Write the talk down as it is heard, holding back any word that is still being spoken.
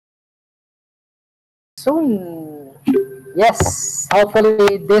soon. Yes,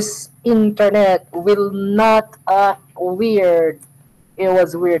 hopefully this internet will not act weird. It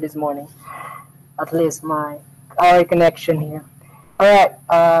was weird this morning. At least my our connection here. All right,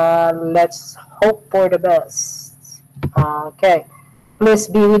 let's hope for the best. Okay, please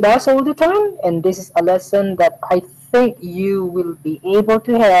be with us all the time, and this is a lesson that I think you will be able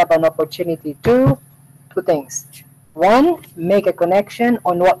to have an opportunity to two things. One, make a connection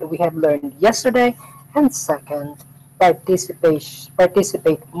on what we have learned yesterday, and second,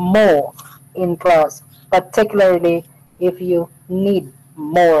 participate more in class, particularly if you need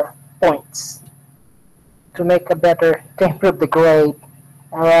more points to make a better, to improve the grade.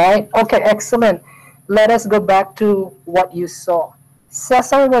 All right. Okay. Excellent. Let us go back to what you saw.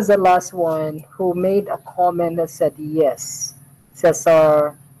 Cesar was the last one who made a comment that said yes.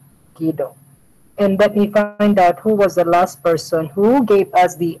 Cesar Guido. And let me find out who was the last person who gave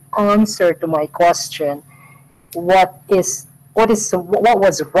us the answer to my question. What was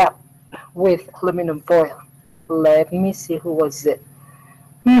wrapped with aluminum foil? Let me see who was it.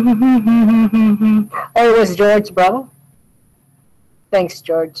 Oh, it was George, bravo. Thanks,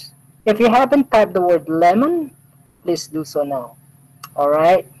 George. If you haven't typed the word lemon, please do so now. All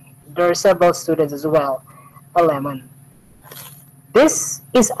right. There are several students as well. A lemon. This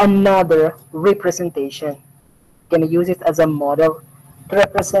is another representation. Can use it as a model to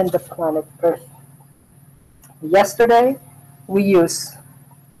represent the planet Earth. Yesterday, we used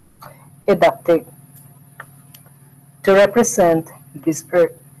a ductic to represent this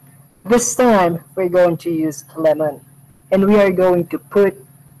Earth. This time, we're going to use a lemon, and we are going to put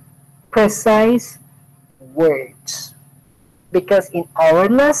precise words. Because in our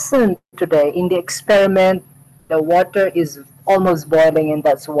lesson today, in the experiment, the water is almost boiling, and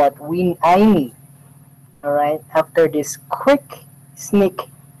that's what I need. All right, after this quick sneak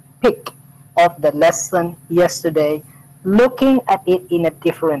peek of the lesson yesterday, looking at it in a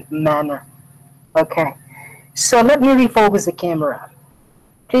different manner. Okay, so let me refocus the camera.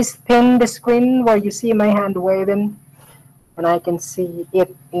 Please pin the screen where you see my hand waving, and I can see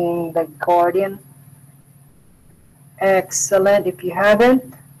it in the Guardian. Excellent. If you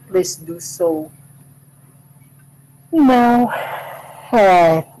haven't, please do so now.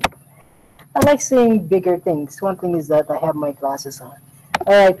 Alright. I like seeing bigger things. One thing is that I have my glasses on.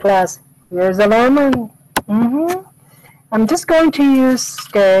 Alright, class. Here's a lemon. I'm just going to use,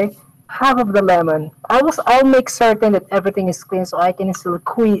 okay, half of the lemon. I'll make certain that everything is clean so I can still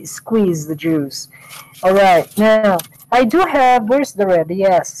squeeze the juice. Alright, now, I do have, where's the red?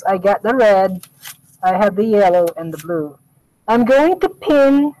 Yes, I got the red. I have the yellow and the blue. I'm going to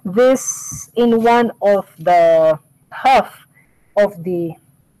pin this in half of the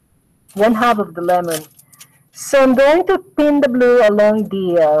one half of the lemon. So I'm going to pin the blue along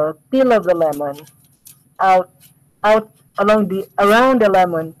the peel of the lemon, out, out around the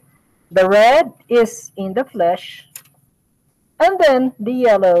lemon. The red is in the flesh, and then the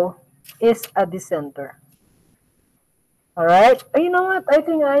yellow is at the center. All right. You know what? I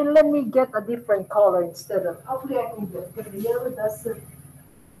think let me get a different color instead of. Hopefully, I can get because the yellow doesn't.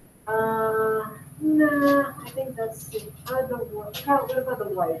 Nah. I think that's it. I don't want. What about the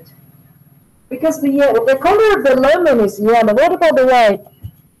white? Because the color of the lemon is yellow. What about the white?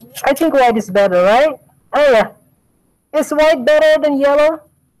 I think white is better, right? Oh yeah. Is white better than yellow?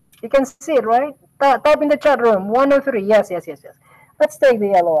 You can see it, right? Type in the chat room. 103. Yes. Let's take the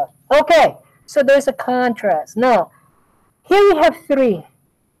yellow one. Okay. So there's a contrast. Now, here we have three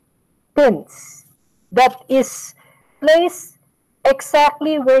pins that is placed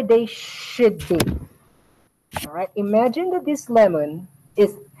exactly where they should be. All right. Imagine that this lemon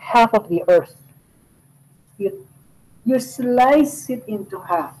is half of the earth. You slice it into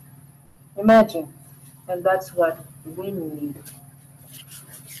half. Imagine. And that's what we need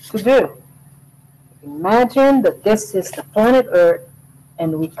to do. Imagine that this is the planet Earth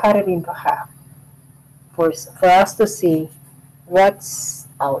and we cut it into half for us to see what's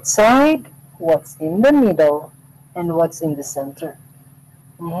outside, what's in the middle, and what's in the center.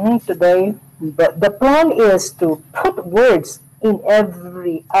 Today, the plan is to put words in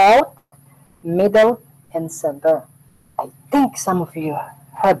every out, middle, and center. I think some of you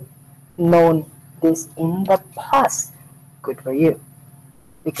have known this in the past. Good for you.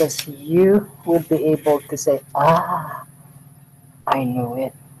 Because you will be able to say, I knew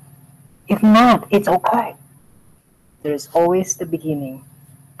it. If not, it's okay. There's always the beginning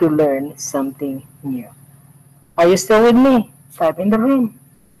to learn something new. Are you still with me? Type in the room.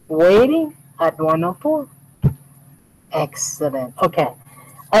 Waiting at 104. Excellent. Okay.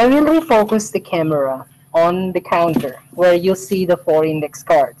 I will refocus the camera on the counter where you see the four index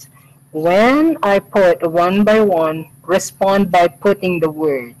cards. When I put one by one, respond by putting the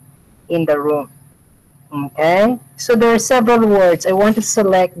word in the room. Okay? So there are several words. I want to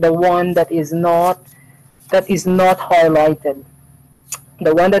select the one that is not highlighted.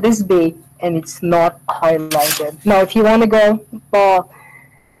 The one that is big and it's not highlighted. Now if you want to go,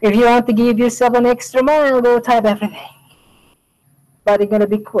 if you want to give yourself an extra mile, go type everything. But it's gonna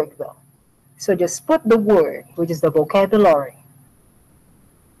be quick though. So just put the word, which is the vocabulary,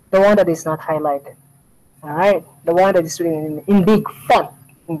 the one that is not highlighted. Alright? The one that is written in big font,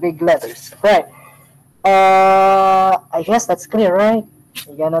 in big letters. Right. I guess that's clear, right?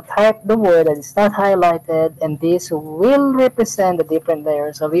 You're gonna type the word that is not highlighted, and this will represent the different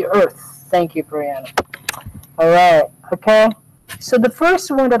layers of the earth. Thank you, Brianna. Alright, okay. So the first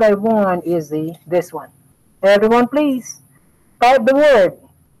one that I want is this one. Everyone, please type the word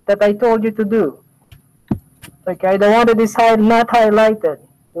that I told you to do. Okay, the one that is not highlighted.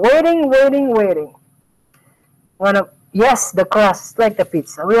 Waiting, waiting, waiting. Yes, the crust, like the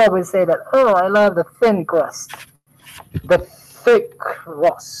pizza. We always say that, oh, I love the thin crust, the thick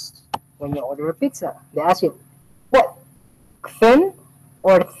crust. When you order a pizza, they ask you, what, thin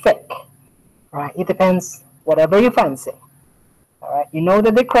or thick? Right, it depends, whatever you fancy. All right, you know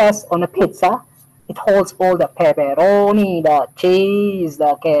that the crust on a pizza, it holds all the pepperoni, the cheese,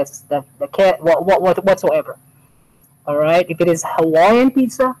 the case, whatsoever. All right, if it is Hawaiian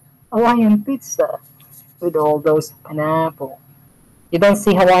pizza with all those pineapple. You don't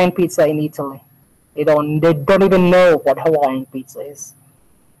see Hawaiian pizza in Italy. They don't even know what Hawaiian pizza is.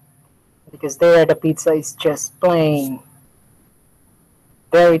 Because there the pizza is just plain,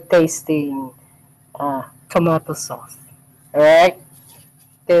 very tasty tomato sauce. Alright?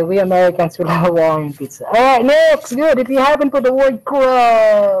 Okay, we Americans will have Hawaiian pizza. Alright, next, good. If you haven't put the word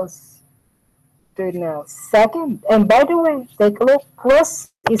crust, do it now. Second, and by the way, take a look.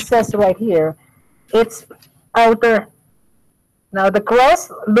 Crust, it says right here, it's outer. Now the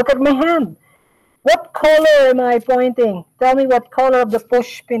crust, look at my hand. What color am I pointing? Tell me what color of the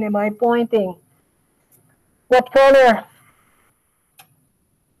push pin am I pointing? What color?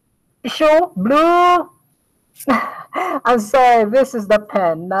 Show blue. I'm sorry, this is the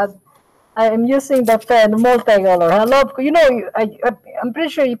pen. Not I am using the pen multicolor. I love I'm pretty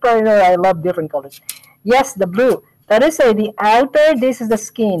sure you probably know I love different colors. Yes, the blue. That is the outer. This is the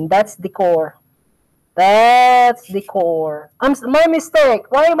skin. That's the core. That's the core. My mistake.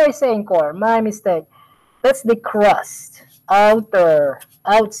 Why am I saying core? My mistake. That's the crust. Outer.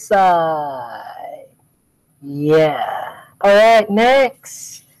 Outside. Yeah. Alright,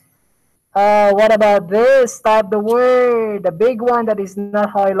 next. What about this? Type the word. The big one that is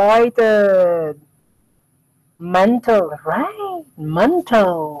not highlighted. Mantle. Right.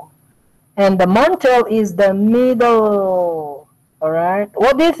 Mantle. And the mantle is the middle. Alright.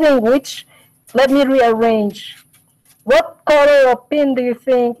 What do you think? Let me rearrange. What color of pin do you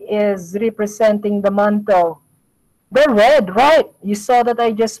think is representing the mantle? The red, right? You saw that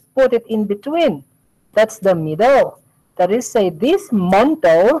I just put it in between. That's the middle. That is, say this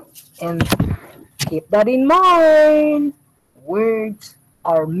mantle, and keep that in mind. Words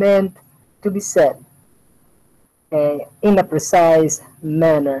are meant to be said, okay, in a precise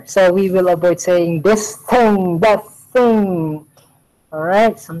manner. So we will avoid saying this thing, that thing.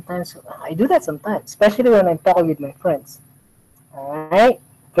 Alright, sometimes I do that sometimes, especially when I'm talking with my friends. Alright,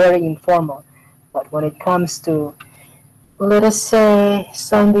 very informal. But when it comes to, let us say,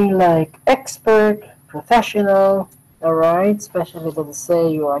 something like expert, professional, alright, especially let us say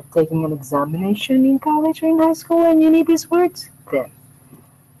you are taking an examination in college or in high school and you need these words, then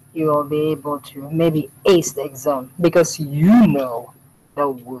you will be able to maybe ace the exam because you know the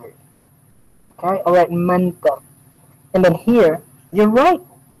word. Okay, alright, mantle. And then here, you're right,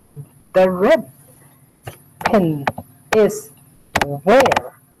 the red pen is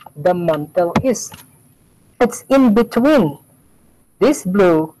where the mantle is. It's in between this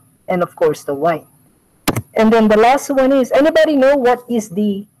blue and of course the white. And then the last one is, anybody know what is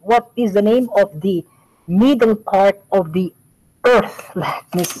the name of the middle part of the earth?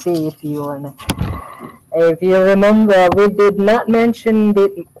 Let me see if you remember, we did not mention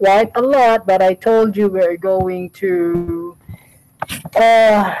it quite a lot, but I told you we're going to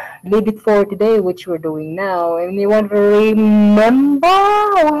leave it for today, which we're doing now. And you want to remember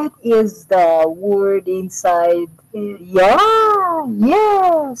what is the word inside? Yeah,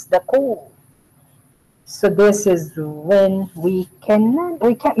 yes, the core. So this is when we can't,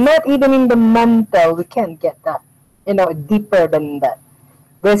 not even in the mantle, we can't get that, deeper than that.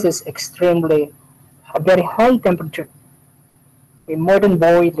 This is extremely a very high temperature, more than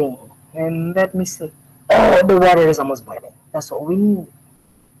boiling. And let me see. Oh, the water is almost boiling. That's what we need.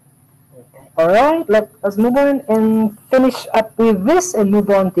 Alright, let us move on and finish up with this and move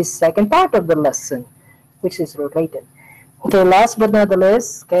on to the second part of the lesson, which is related. Okay, last but not the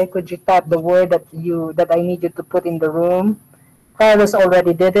least, okay, could you type the word that I need you to put in the room? Carlos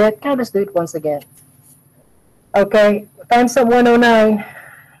already did it. Carlos, do it once again. Okay, times up 109.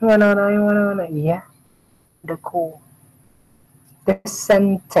 109, 109. Yeah, the core. The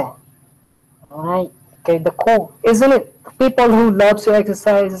center. Alright. Okay, the core. Isn't it? People who love to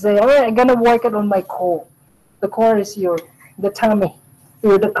exercise say, alright, I'm gonna work it on my core. The core is the tummy,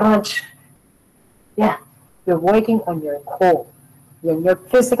 the crunch. Yeah, you're working on your core. Your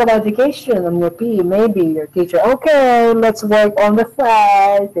physical education, on your PE, maybe your teacher, okay, let's work on the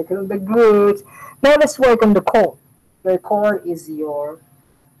thighs, taking the glutes. Now let's work on the core. Your core is your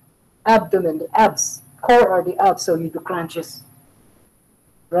abdomen, the abs. Core are the abs, so you do crunches.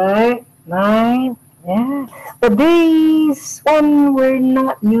 Right? Right? Yeah. But this one, we're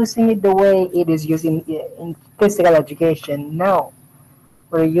not using it the way it is used in physical education. No.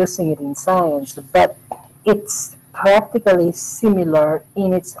 We're using it in science, but it's practically similar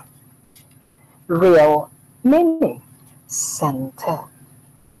in its real meaning. Center.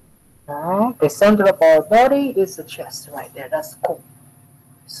 Right? The center of our body is the chest right there. That's core.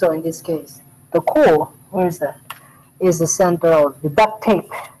 So in this case, the core, where is that? Is the center of the duct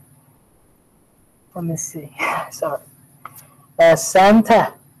tape. Let me see. Sorry. The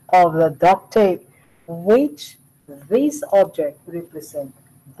center of the duct tape, which this object represents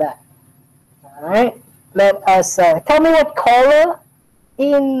that. All right. Let us tell me what color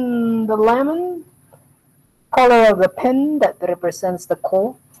in the lemon, color of the pen that represents the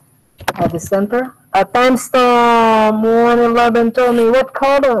core at the center. Timestamp 111 told me what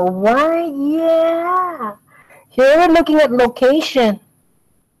color. Why? Yeah. Here we're looking at location.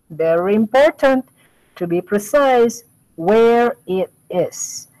 Very important to be precise where it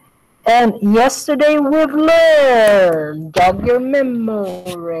is. And yesterday we've learned, jog your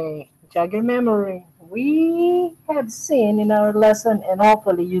memory, jog your memory. We have seen in our lesson, and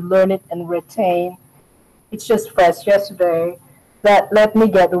hopefully you learn it and retain. It's just fresh yesterday. That let me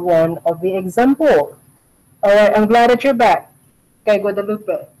get one of the example. All right, I'm glad that you're back. Okay,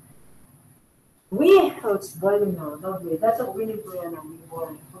 Guadalupe. Oh, it's boiling now, lovely. That's a really brand of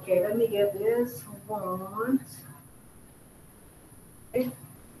boiling. Okay, let me get this one.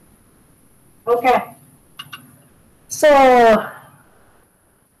 Okay, so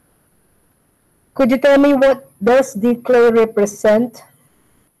could you tell me what does the clay represent?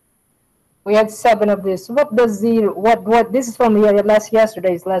 We had 7 of this. What does what this is from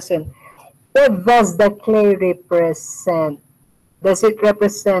yesterday's lesson. What does the clay represent? Does it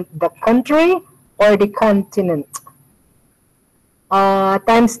represent the country or the continent?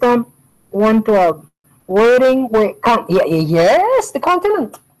 Timestamp 112. Wording, wait, yes, the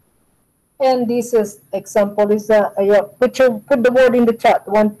continent. And this is example is yeah, put the word in the chat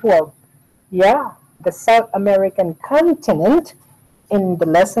 112. Yeah, the South American continent. In the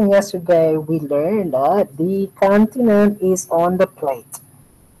lesson yesterday, we learned that the continent is on the plate,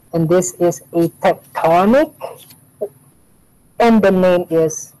 and this is a tectonic, and the name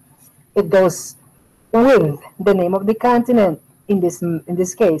is it goes with the name of the continent. In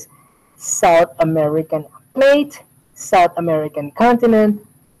this case, South American plate, South American continent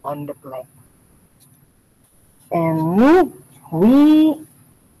on the plate. And we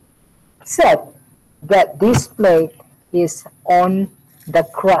said that this plate is on the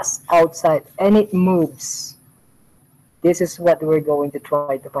crust outside and it moves. This is what we're going to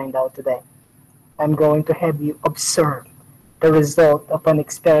try to find out today. I'm going to have you observe the result of an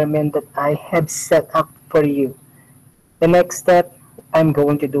experiment that I have set up for you. The next step, I'm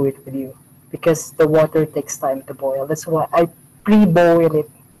going to do it with you because the water takes time to boil. That's why I pre-boil it.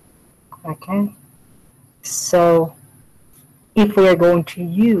 Okay? So, if we are going to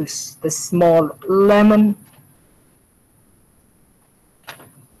use the small lemon,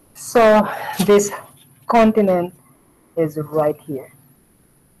 so this continent is right here.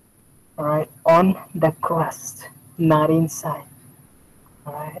 All right, on the crust, not inside.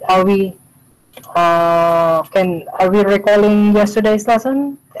 All right, are we recalling yesterday's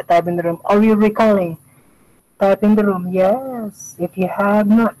lesson? Type in the room. Are you recalling? Type in the room. Yes. If you have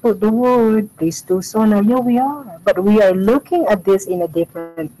not put the word, please do so now. Yeah, we are. But we are looking at this in a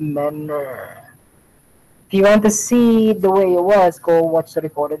different manner. If you want to see the way it was, go watch the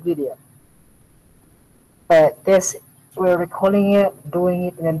recorded video. But this, we're recalling it, doing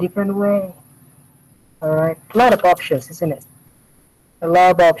it in a different way. All right, a lot of options, isn't it? A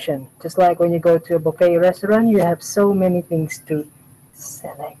lot of options. Just like when you go to a buffet restaurant, you have so many things to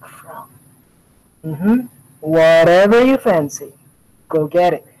select from. Whatever you fancy, go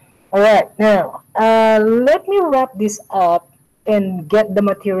get it. All right, now let me wrap this up and get the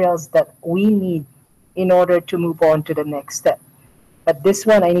materials that we need in order to move on to the next step. But this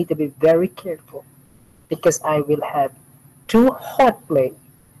one I need to be very careful because I will have two hot plates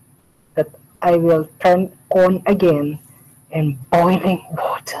that I will turn on again and boiling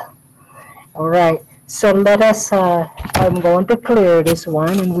water. All right, so let us, I'm going to clear this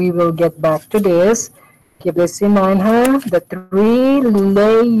one and we will get back to this. Keep this in mind, huh? The three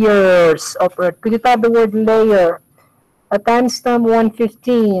layers of Earth. Could you type the word layer? A timestamp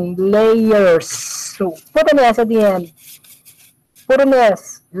 115, layers. So put an S at the end. Put an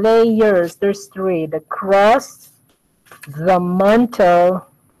S, layers. There's three. The crust, the mantle,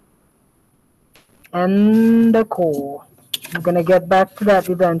 and the core. I'm gonna get back to that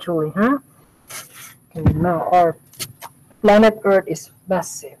eventually, huh? Okay, now our planet Earth is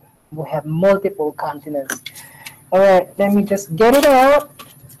massive. We have multiple continents. All right, let me just get it out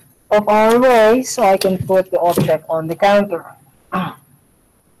of our way so I can put the object on the counter. By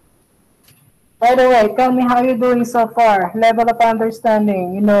the way, tell me how you're doing so far. Level of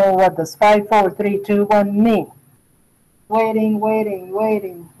understanding. You know what does 5, 4, 3, 2, 1 mean? Waiting, waiting,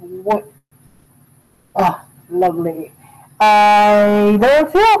 waiting. What? Ah, lovely. There are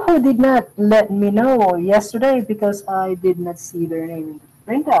a few who did not let me know yesterday because I did not see their name in the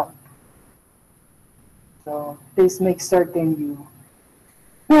printout. So please make certain you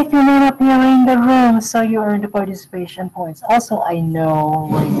make your name appear in the room so you earn the participation points. Also, I know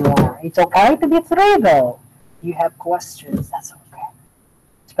where you are. It's okay to be three though. You have questions, that's okay.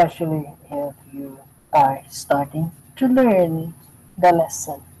 Especially if you are starting to learn the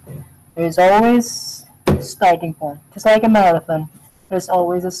lesson. There's always a starting point. Just like a marathon, there's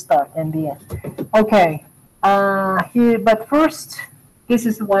always a start and the end. Okay. But first, this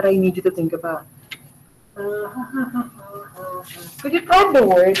is what I need you to think about. Could you type the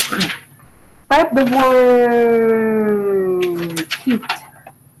word? Type the word heat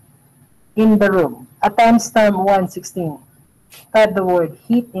in the room. At timestamp 116. Type the word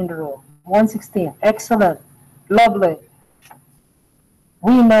heat in the room. 116. Excellent. Lovely.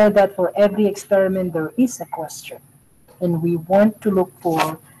 We know that for every experiment there is a question. And we want to look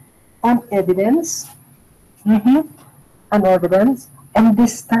for an evidence. An evidence. And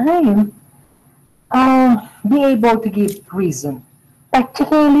this time, be able to give reason.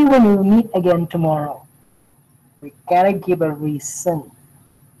 Particularly when we meet again tomorrow. We gotta give a reason.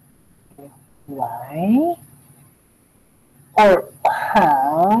 Why or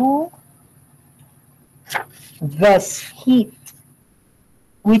how does heat,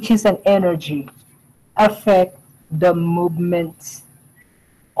 which is an energy, affect the movements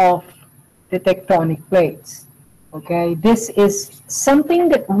of the tectonic plates? Okay, this is something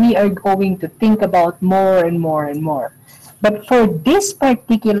that we are going to think about more and more and more. But for this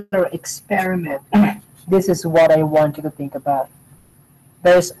particular experiment, this is what I want you to think about.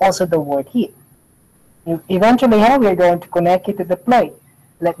 There's also the word heat. Eventually, how we're going to connect it to the plate.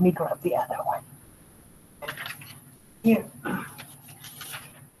 Let me grab the other one. Here.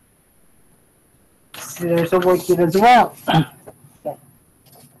 So there's a word here as well. Okay.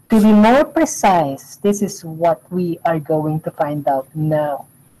 To be more precise, this is what we are going to find out now.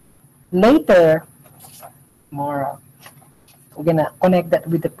 Later, tomorrow, we're gonna connect that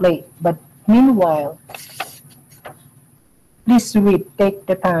with the plate. But meanwhile, please read, take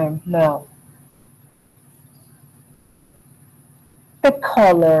the time now. The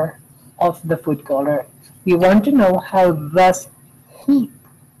color of the food color. We want to know how does heat,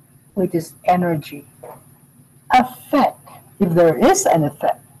 which is energy, affect, if there is an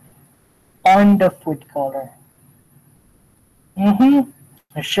effect, on the food color. It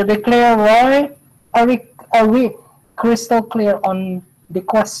should be clear, right? Are we crystal clear on the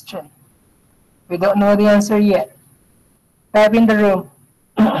question? We don't know the answer yet. Type in the room.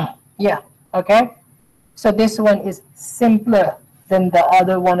 Yeah, okay? So this one is simpler than the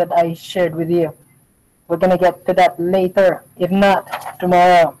other one that I shared with you. We're gonna get to that later, if not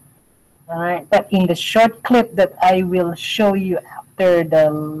tomorrow. Alright, but in the short clip that I will show you after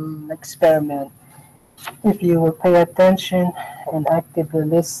the experiment, if you will pay attention and actively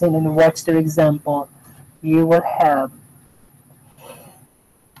listen and watch the example, you will have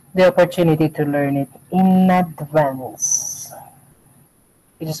the opportunity to learn it in advance.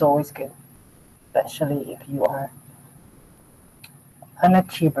 It is always good, especially if you are an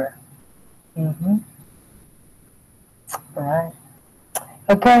achiever. Mm-hmm. Right.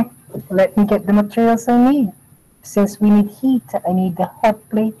 Okay, let me get the materials I need. Since we need heat, I need the hot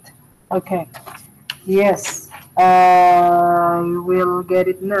plate. Okay. Yes. I will get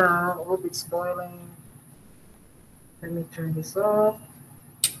it now. Oh, it's boiling. Let me turn this off.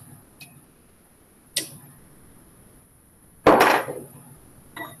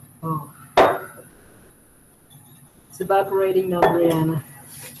 evaporating now, Brianna.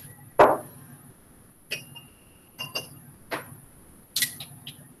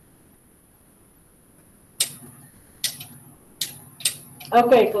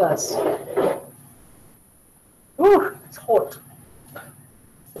 Okay, class. Whew, it's hot.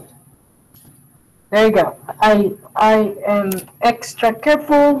 There you go. I am extra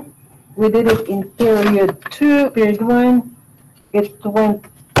careful. We did it in period 2, period 1. It went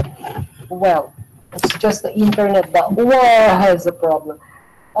well. It's just the internet that has a problem.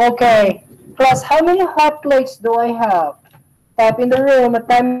 Okay, class, how many hot plates do I have? Type in the room at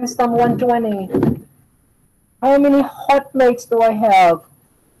timestamp 120. How many hot plates do I have?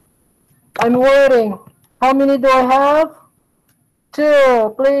 I'm waiting. How many do I have?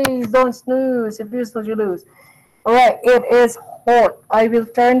 2. Please don't snooze. If you snooze, you lose. All right, it is hot. I will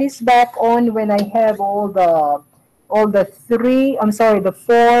turn this back on when I have all the 3. I'm sorry, the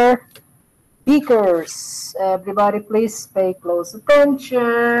 4 beakers. Everybody, please pay close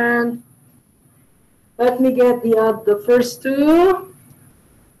attention. Let me get the first 2.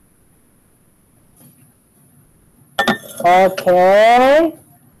 Okay,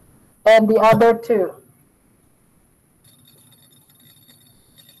 and the other 2.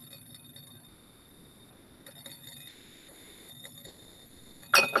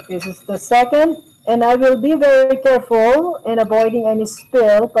 This is the second, and I will be very careful in avoiding any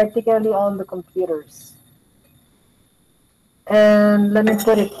spill, particularly on the computers. And let me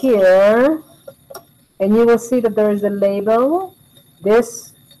put it here, and you will see that there is a label.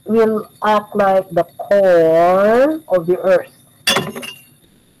 This will act like the core of the earth.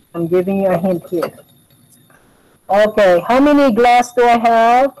 I'm giving you a hint here. Okay, how many glass do I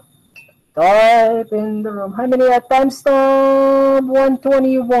have? Type in the room. How many at timestamp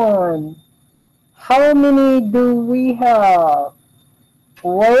 121? How many do we have?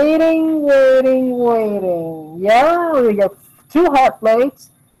 Waiting, waiting, waiting. Yeah, we got 2 hot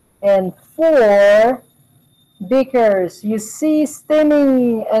plates and 4 beakers. You see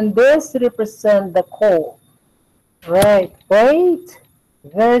steaming, and this represents the coal. Right, wait.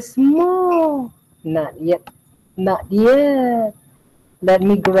 There's more. Not yet. Not yet. Let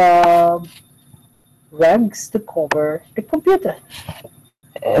me grab rags to cover the computer.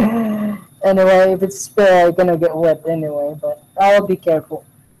 Anyway, if it's spare, I'm gonna get wet anyway, but I'll be careful.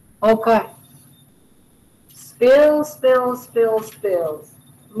 Okay. Spill, spill, spill, spills.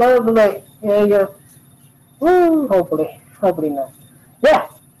 Lovely. Here you go. Woo, hopefully not. Yeah,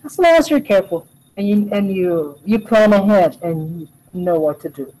 as long as you're careful and you plan ahead and you know what to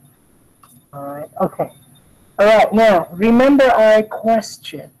do. All right. Okay. All right. Now remember our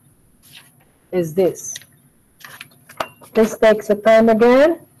question is this. This takes a time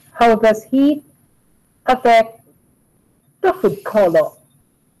again. How does heat affect the food color?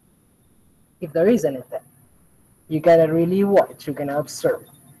 If there is anything, you gotta really watch. You're gonna observe.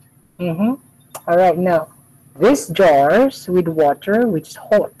 All right. Now this jars with water, which is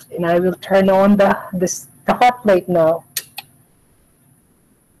hot, and I will turn on the hot plate now.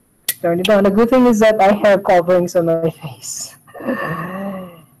 Turn it on. The good thing is that I have coverings on my face.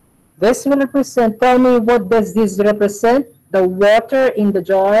 This will represent. Tell me, what does this represent? The water in the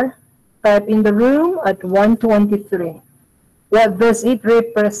jar. Type in the room at 123. What does it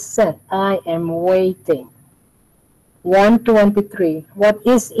represent? I am waiting. 123. What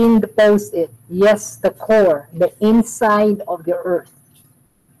is in the post-it? Yes, the core, the inside of the earth.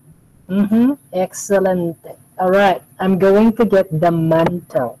 Excellent. All right, I'm going to get the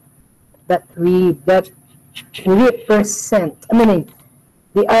mantle that represent.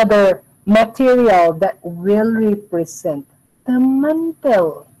 The other material that will represent the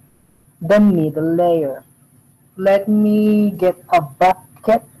mantle, the middle layer. Let me get a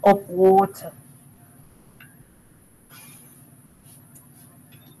bucket of water.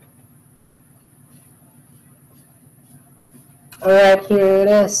 All right, here it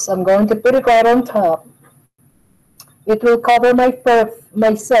is. I'm going to put it right on top. It will cover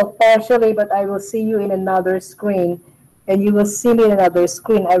myself partially, but I will see you in another screen, and you will see me in another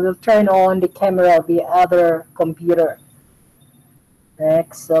screen. I will turn on the camera of the other computer.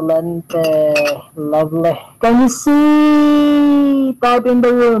 Excellent. Lovely. Can you see? Type in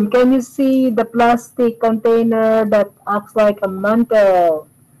the room. Can you see the plastic container that acts like a mantle?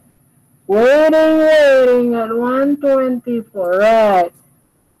 Waiting at 124. Right.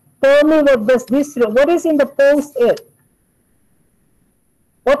 Tell me, what is in the post-it?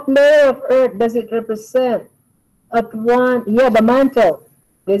 What layer of earth does it represent? The mantle.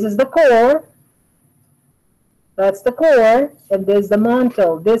 This is the core. That's the core, and this is the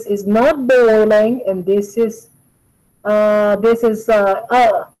mantle. This is not boiling, and this is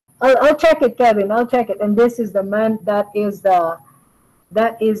I'll check it, Kevin. I'll check it. And this is the man. That is the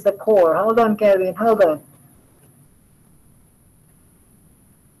core. Hold on, Kevin. Hold on.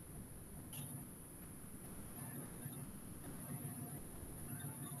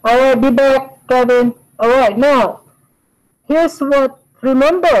 All right, be back, Kevin. All right, now here's what.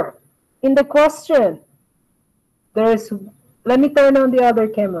 Remember, in the question, there's. Let me turn on the other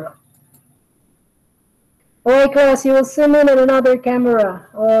camera. All right, class, you will zoom in on another camera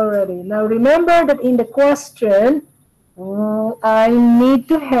already. Now remember that in the question, I need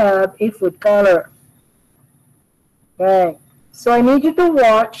to have a food color. Okay, so I need you to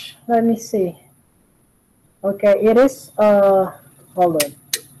watch. Let me see. Okay, it is. Hold on.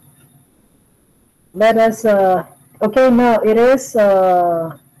 Let us. Okay, now it is.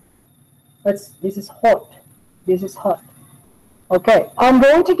 Let's. This is hot. This is hot. Okay, I'm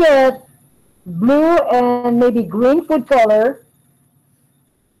going to get blue and maybe green food color.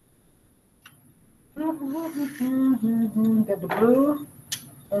 Get the blue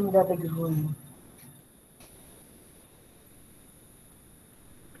and get the green.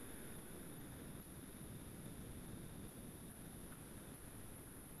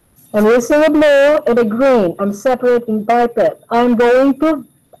 I'm using a blue and a green. I'm separating pipette. I'm going to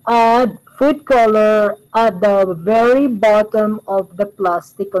add food color at the very bottom of the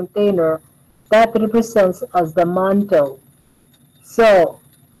plastic container that represents as the mantle. So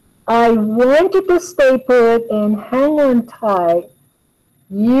I want you to stay put and hang on tight.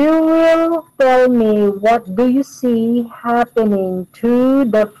 You will tell me what do you see happening to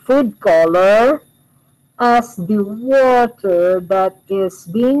the food color as the water that is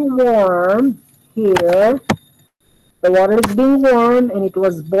being warmed here. The water is being warmed and it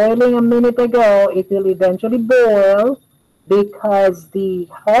was boiling a minute ago. It will eventually boil because the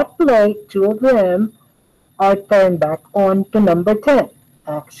hot plate, two of them, are turned back on to number 10.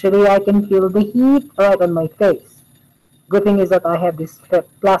 Actually, I can feel the heat right on my face. Good thing is that I have this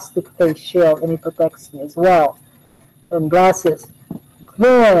plastic face shield and it protects me as well. And glasses.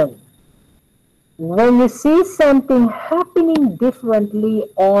 Then, when you see something happening differently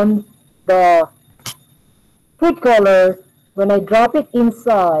on the food color, when I drop it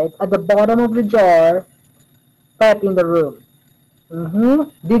inside at the bottom of the jar, type in the room.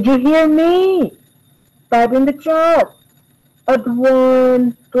 Did you hear me? Type in the chat at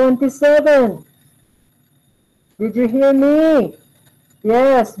 1:27. Did you hear me?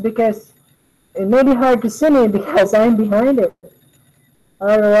 Yes, because it may be hard to see me because I'm behind it.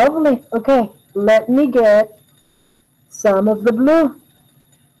 Oh, lovely. Okay, let me get some of the blue.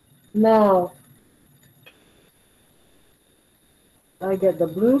 Now, I get the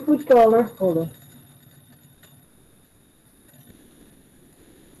blue food color. Hold on.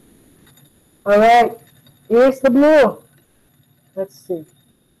 All right, here's the blue. Let's see.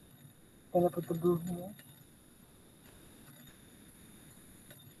 Can I put the blue here?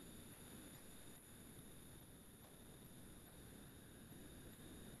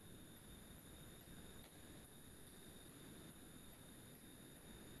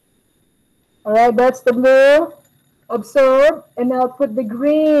 All right, that's the blue. Observe, and now put the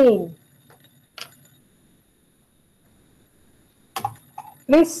green.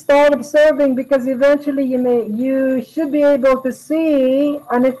 Please start observing because eventually you should be able to see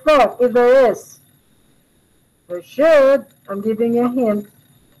an effect if there is. There should. I'm giving you a hint.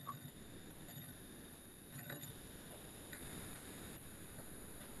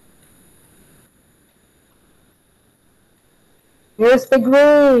 Here's the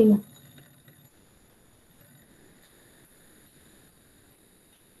green.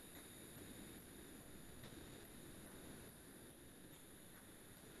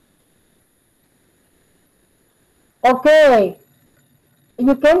 Okay,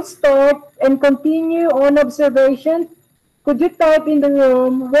 you can start and continue on observation. Could you type in the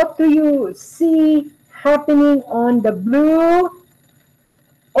room, what do you see happening on the blue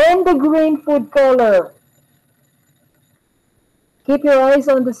and the green food color? Keep your eyes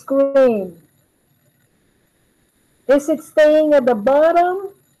on the screen. Is it staying at the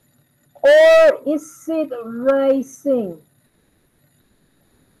bottom or is it rising?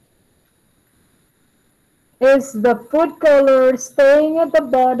 Is the food color staying at the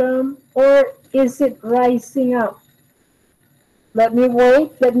bottom or is it rising up? Let me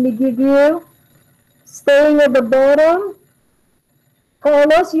wait. Let me give you. Staying at the bottom.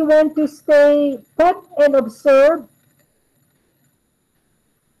 Carlos, you want to stay put and observe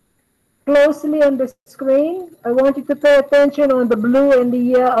closely on the screen. I want you to pay attention on the blue and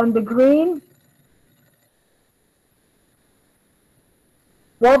on the green.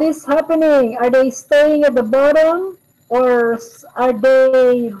 What is happening? Are they staying at the bottom or are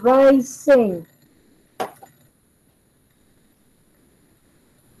they rising?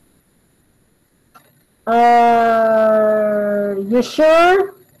 You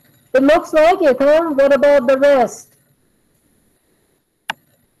sure? It looks like it, huh? What about the rest?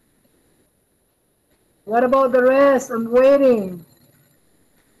 What about the rest? I'm waiting.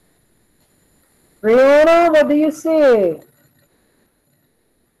 Rihanna, what do you see?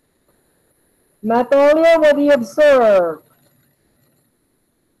 Natalia, what do you observe?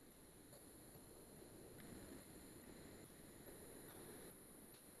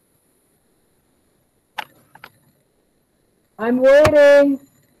 I'm waiting.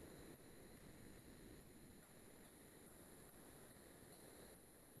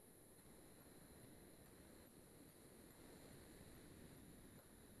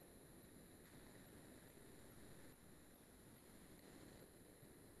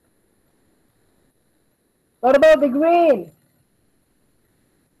 What about the green?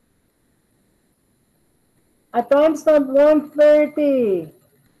 At timestamp 1:30.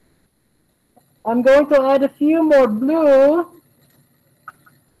 I'm going to add a few more blue.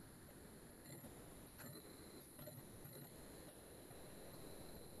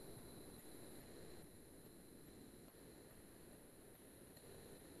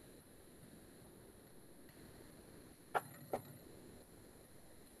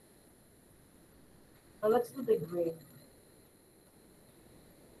 Let's do the green.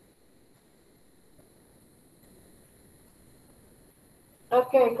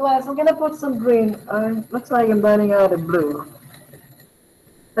 Okay, class, I'm gonna put some green. Looks like I'm running out of blue.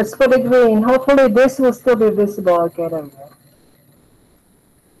 Let's put the green. Hopefully this will still be visible. Okay, there we go.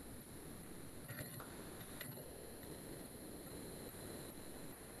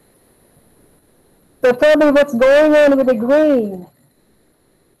 So tell me what's going on with the green.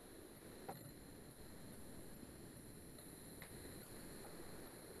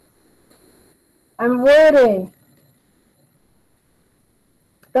 I'm waiting.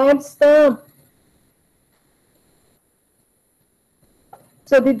 Timestamp.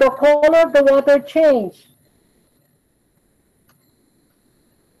 So did the color of the water change?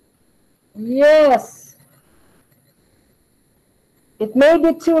 Yes. It may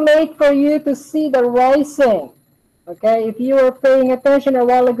be too late for you to see the rising. Okay, if you were paying attention a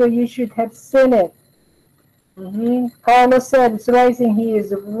while ago, you should have seen it. Carlos said it's rising. He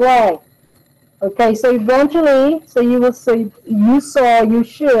is right. Okay, so eventually, so you will see, you saw, you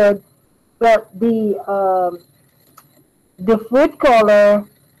should, that the food color,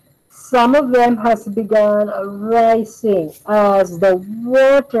 some of them has begun rising as the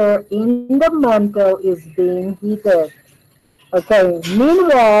water in the mantle is being heated. Okay,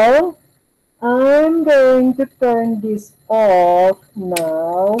 meanwhile, I'm going to turn this off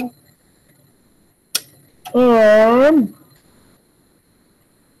now and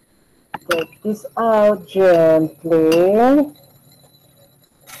take this out gently.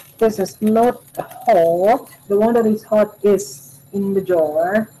 This is not hot. The one that is hot is in the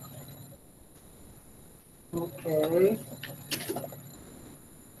jar. Okay.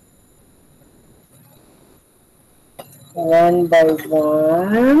 One by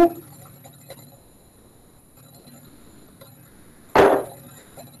one.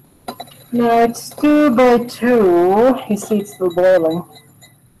 Now it's two by two. You see it's still boiling.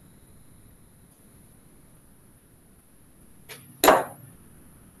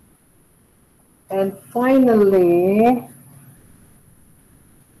 And finally,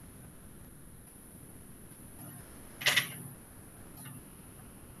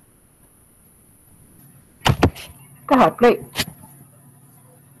 the hot plate.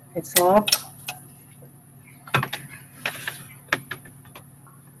 It's off.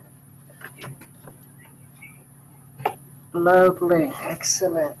 Lovely.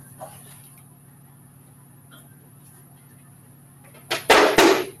 Excellent.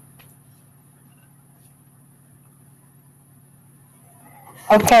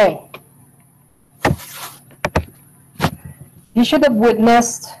 Okay. You should have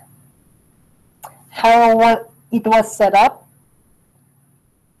witnessed how it was set up,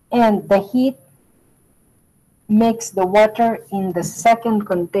 and the heat makes the water in the second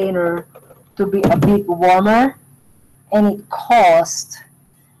container to be a bit warmer, and it caused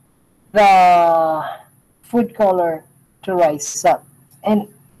the food color to rise up. And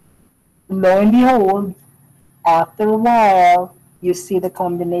lo and behold, after a while, you see the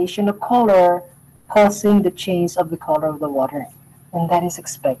combination of color causing the change of the color of the water. And that is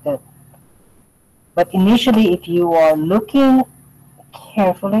expected. But initially, if you are looking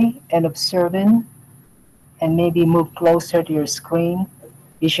carefully and observing and maybe move closer to your screen,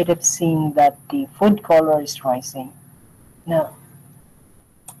 you should have seen that the food color is rising. Now,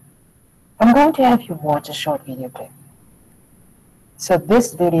 I'm going to have you watch a short video clip. So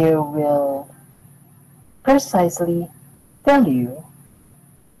this video will precisely tell you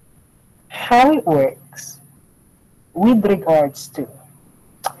how it works with regards to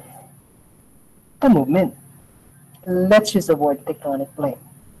the movement. Let's use the word tectonic plate.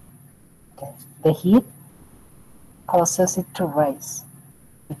 Okay. The heat causes it to rise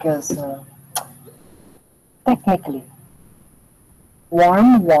because technically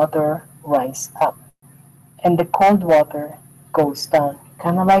warm water rise up and the cold water goes down.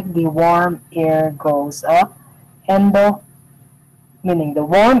 Kind of like the warm air goes up and the meaning the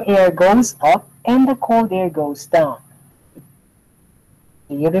warm air goes up and the cold air goes down.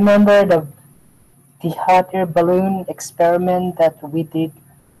 Do you remember the hot air balloon experiment that we did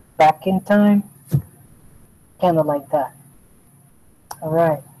back in time? Kind of like that. All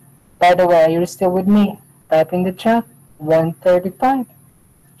right. By the way, are you still with me? Type in the chat 135.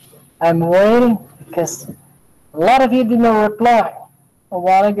 I'm waiting because a lot of you did not reply a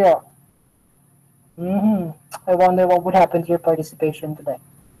while ago. I wonder what would happen to your participation today.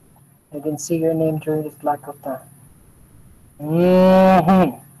 I didn't see your name during this block of time.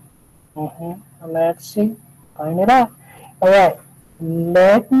 Let's see. Find it out. All right.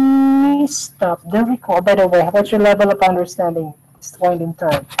 Let me stop the record. By the way, how about your level of understanding at this point in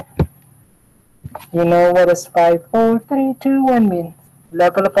time? You know what is 5, 4, 3, 2, 1 mean?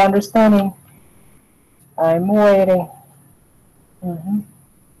 Level of understanding. I'm waiting. Mm-hmm.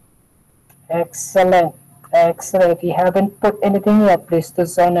 Excellent. Excellent. If you haven't put anything yet, please do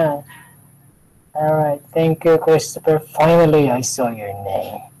so now. All right. Thank you, Christopher. Finally, I saw your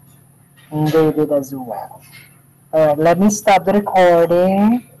name. And David as well. All right. Let me stop the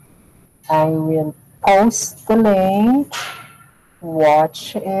recording. I will post the link,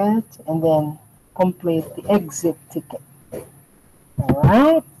 watch it, and then complete the exit ticket. All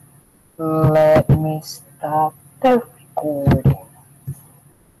right. Let me stop the recording.